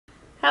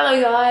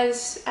Hello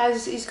guys,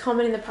 as is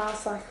common in the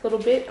past little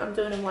bit, I'm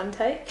doing a one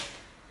take.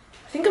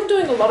 I think I'm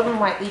doing a lot of them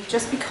lately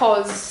just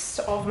because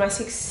of my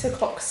 6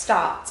 o'clock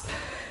start.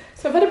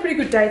 So I've had a pretty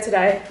good day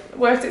today.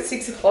 Worked at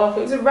 6 o'clock.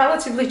 It was a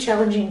relatively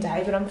challenging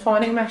day, but I'm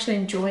finding I'm actually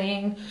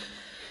enjoying...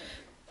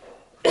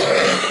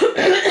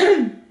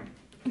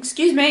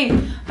 Excuse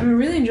me. I'm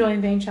really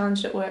enjoying being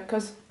challenged at work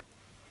because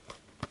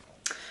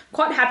I'm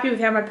quite happy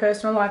with how my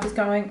personal life is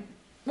going.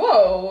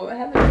 Whoa, I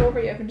had the door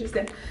reopened just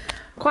then.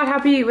 Quite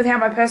happy with how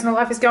my personal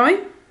life is going.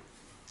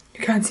 You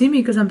can't see me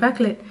because I'm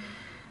backlit.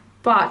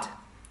 But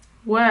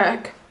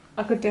work,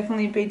 I could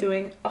definitely be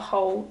doing a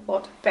whole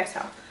lot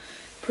better.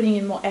 Putting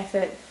in more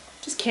effort,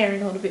 just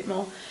caring a little bit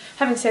more.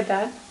 Having said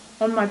that,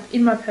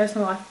 in my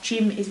personal life,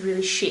 gym is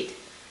really shit.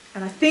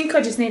 And I think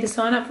I just need to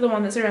sign up for the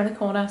one that's around the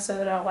corner so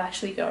that I'll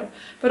actually go.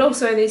 But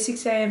also these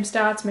 6 AM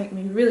starts make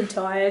me really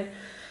tired.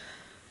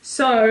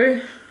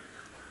 So,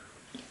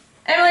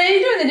 Emily, are you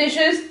doing the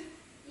dishes?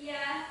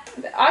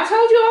 I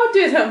told you I'd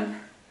do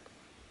them.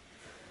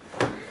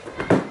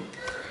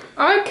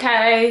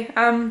 Okay.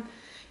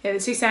 Yeah, the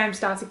 6 AM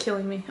starts are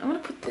killing me. I'm gonna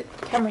put the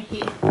camera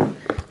here.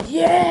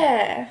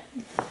 Yeah.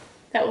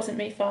 That wasn't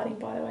me farting,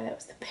 by the way. That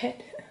was the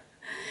pet.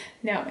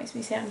 Now it makes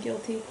me sound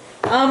guilty.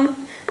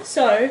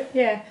 So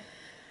yeah,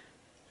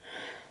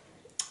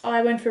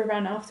 I went for a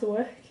run after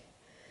work.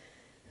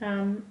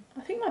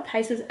 I think my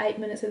pace was 8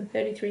 minutes and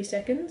 33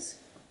 seconds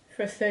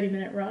for a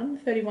 30-minute run.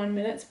 31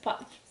 minutes,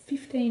 but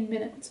 15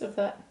 minutes of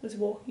that was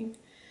walking.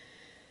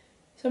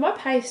 So my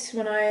pace,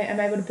 when I am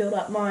able to build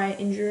up my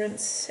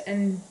endurance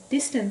and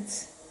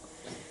distance,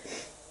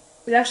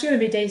 is actually going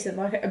to be decent.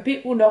 Like, a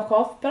bit will knock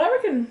off, but I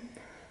reckon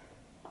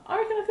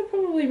I could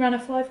probably run a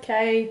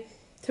 5k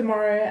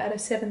tomorrow at a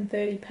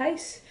 7:30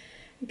 pace.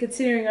 And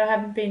considering I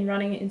haven't been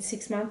running it in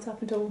 6 months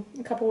up until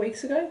a couple of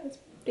weeks ago, that's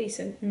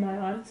decent in my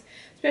eyes.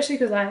 Especially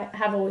because I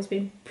have always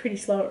been pretty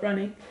slow at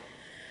running.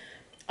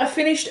 I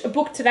finished a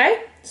book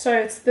today, so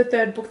it's the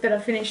 3rd book that I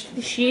finished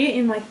this year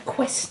in my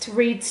quest to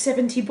read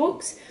 70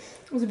 books.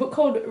 It was a book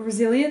called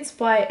Resilience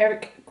by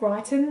Eric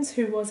Greitens,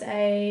 who was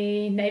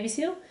a Navy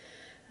SEAL.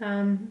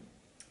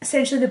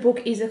 Essentially the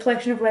book is a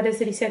collection of letters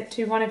that he sent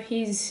to one of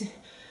his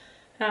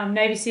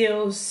Navy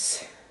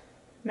SEAL's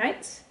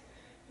mates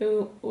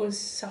who was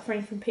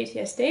suffering from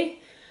PTSD.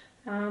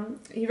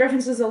 He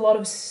references a lot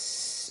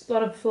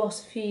of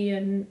philosophy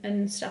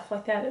and stuff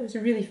like that. It was a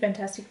really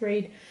fantastic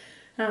read.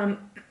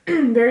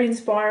 Very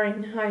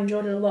inspiring. I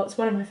enjoyed it a lot. It's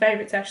one of my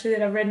favourites actually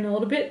that I've read in a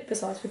little bit,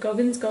 besides for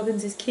Goggins.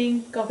 Goggins is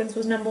king. Goggins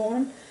was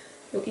 #1.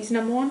 Or is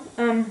 #1.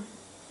 And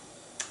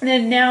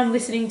then now I'm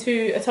listening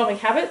to Atomic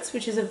Habits,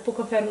 which is a book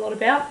I've heard a lot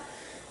about.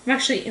 I'm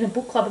actually in a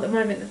book club at the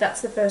moment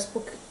that's the first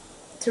book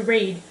to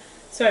read.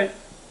 So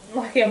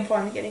lucky I'm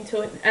finally getting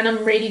to it. And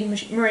I'm reading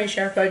Maria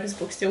Sharapova's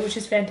book still, which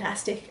is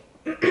fantastic.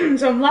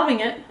 So I'm loving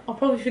it. I'll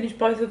probably finish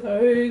both of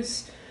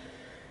those.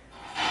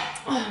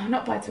 Oh,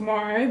 not by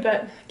tomorrow,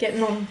 but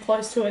getting on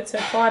close to it. So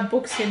 5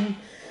 books in...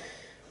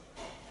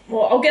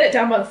 Well, I'll get it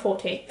done by the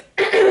 14th,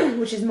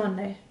 which is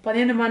Monday. By the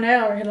end of Monday,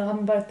 I reckon I'll have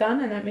them both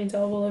done, and that means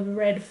I will have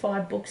read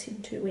 5 books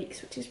in 2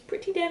 weeks, which is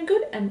pretty damn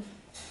good, and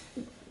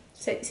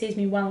sees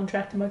me well on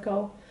track to my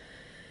goal.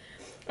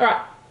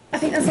 Alright, I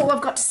think that's all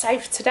I've got to say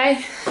for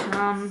today.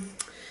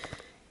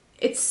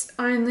 It's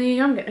only...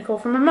 I'm getting a call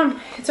from my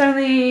mum. It's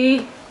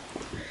only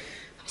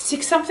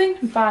 6 something,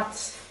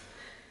 but...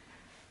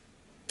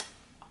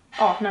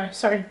 Oh, no,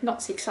 sorry,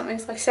 not 6 something,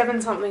 it's like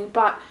 7 something,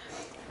 but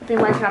I've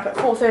been waking up at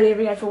 4:30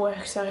 every day for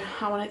work, so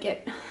I want to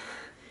get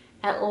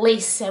at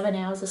least 7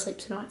 hours of sleep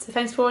tonight. So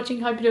thanks for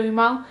watching, hope you're doing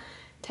well.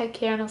 Take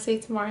care and I'll see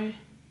you tomorrow.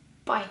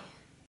 Bye.